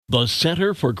The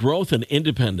Center for Growth and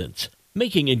Independence,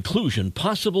 making inclusion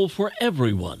possible for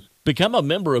everyone. Become a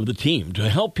member of the team to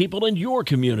help people in your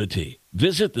community.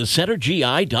 Visit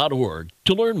thecentergi.org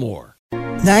to learn more.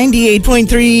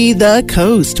 98.3 The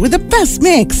Coast with the best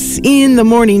mix in the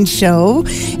morning show.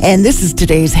 And this is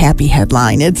today's happy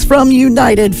headline. It's from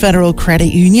United Federal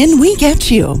Credit Union. We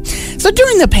get you. So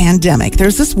during the pandemic,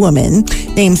 there's this woman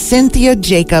named Cynthia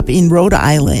Jacob in Rhode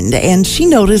Island, and she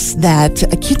noticed that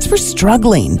kids were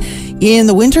struggling in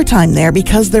the wintertime there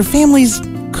because their families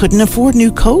couldn't afford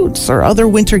new coats or other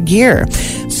winter gear.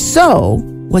 So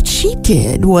what she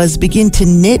did was begin to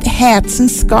knit hats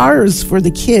and scarves for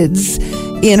the kids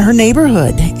in her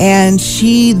neighborhood. And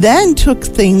she then took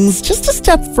things just a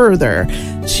step further.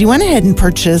 She went ahead and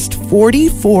purchased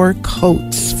 44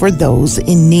 coats for those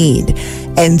in need.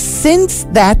 And since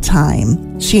that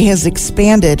time, she has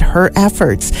expanded her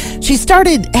efforts. She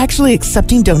started actually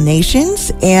accepting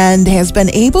donations and has been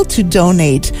able to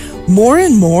donate more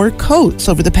and more coats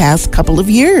over the past couple of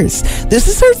years. This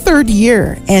is her third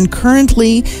year, and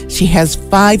currently she has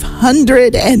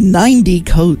 590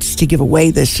 coats to give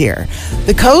away this year.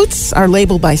 The coats are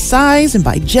labeled by size and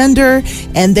by gender,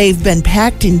 and they've been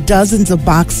packed in dozens of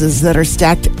boxes that are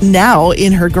stacked now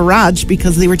in her garage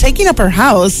because they were taking up her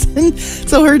house. And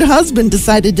so her husband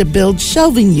decided to build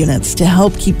shelving units to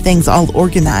help keep things all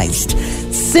organized.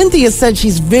 Cynthia said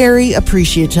she's very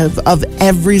appreciative of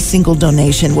every single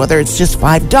donation, whether it's just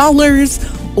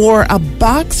 $5 or a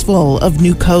box full of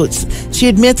new coats. She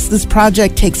admits this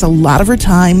project takes a lot of her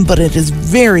time, but it is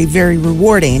very, very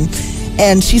rewarding.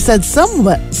 And she said,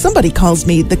 somebody calls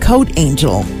me the coat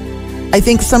angel. I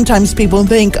think sometimes people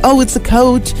think, oh, it's a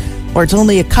coat or it's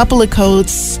only a couple of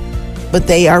coats, but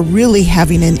they are really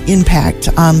having an impact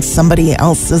on somebody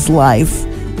else's life.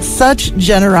 Such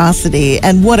generosity,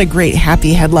 and what a great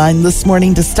happy headline this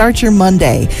morning to start your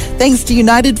Monday. Thanks to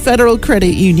United Federal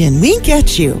Credit Union. We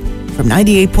get you from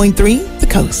 98.3 The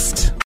Coast.